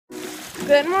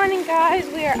Good morning, guys.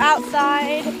 We are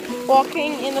outside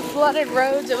walking in the flooded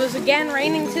roads. It was again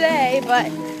raining today, but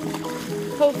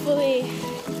hopefully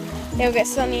it'll get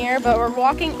sunnier. But we're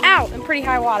walking out in pretty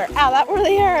high water. Ow, that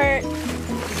really hurt.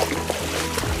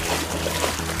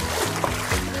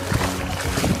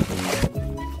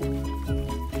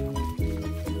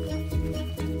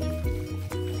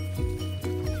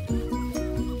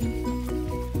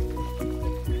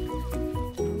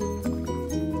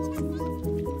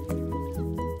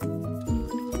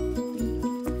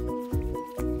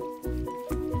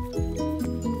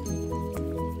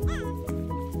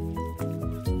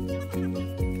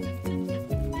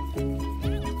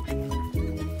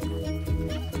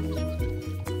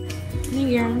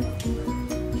 Yeah.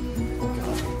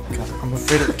 God, I'm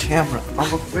afraid of the camera.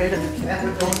 I'm afraid of the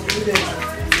camera. Don't do this.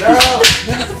 No!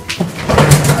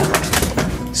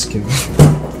 Excuse me.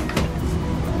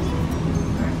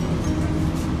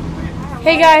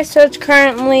 Hey guys, so it's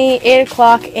currently 8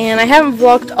 o'clock and I haven't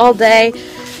vlogged all day.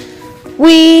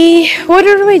 What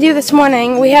did we do this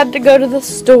morning? We had to go to the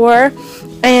store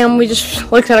and we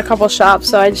just looked at a couple shops,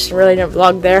 so I just really didn't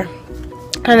vlog there.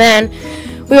 And then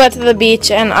we went to the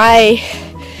beach and I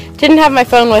didn't have my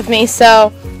phone with me,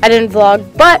 so I didn't vlog.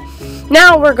 But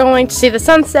now we're going to see the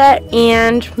sunset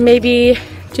and maybe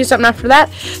do something after that,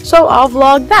 so I'll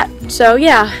vlog that. So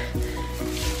yeah.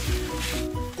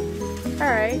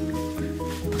 Alright.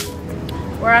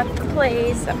 We're at the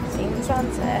place. I'm seeing the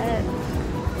sunset.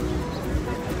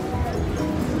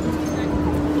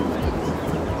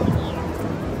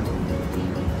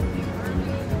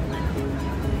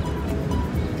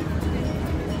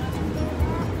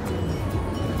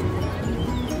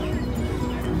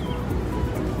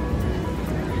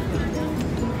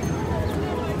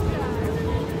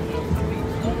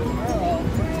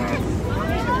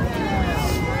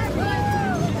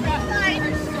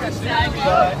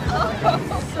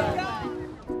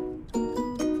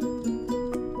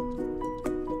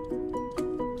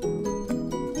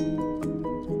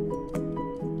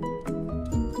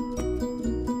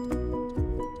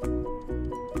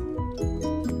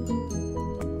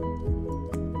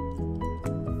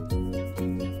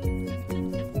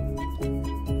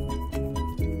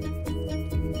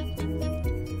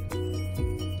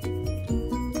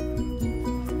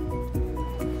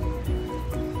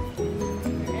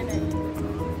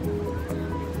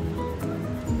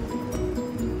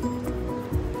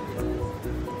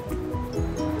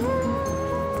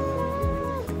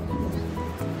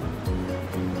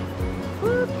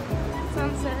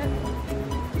 Sunset.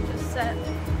 Just set.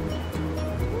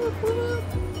 Whoop, whoop.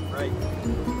 Right.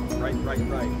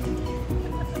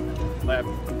 Left.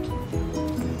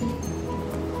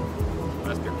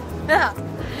 Lester. Yeah.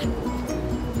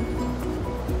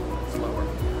 Slower.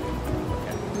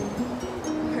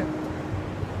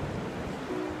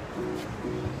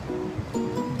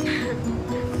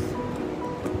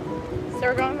 So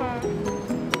we're going home.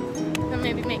 And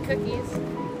maybe make cookies.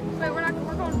 Wait, we're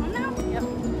going home now? Yep.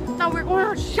 No, we're going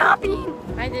out shopping.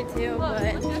 I did too, Look,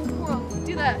 but look at the squirrel.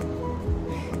 Do that.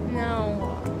 no.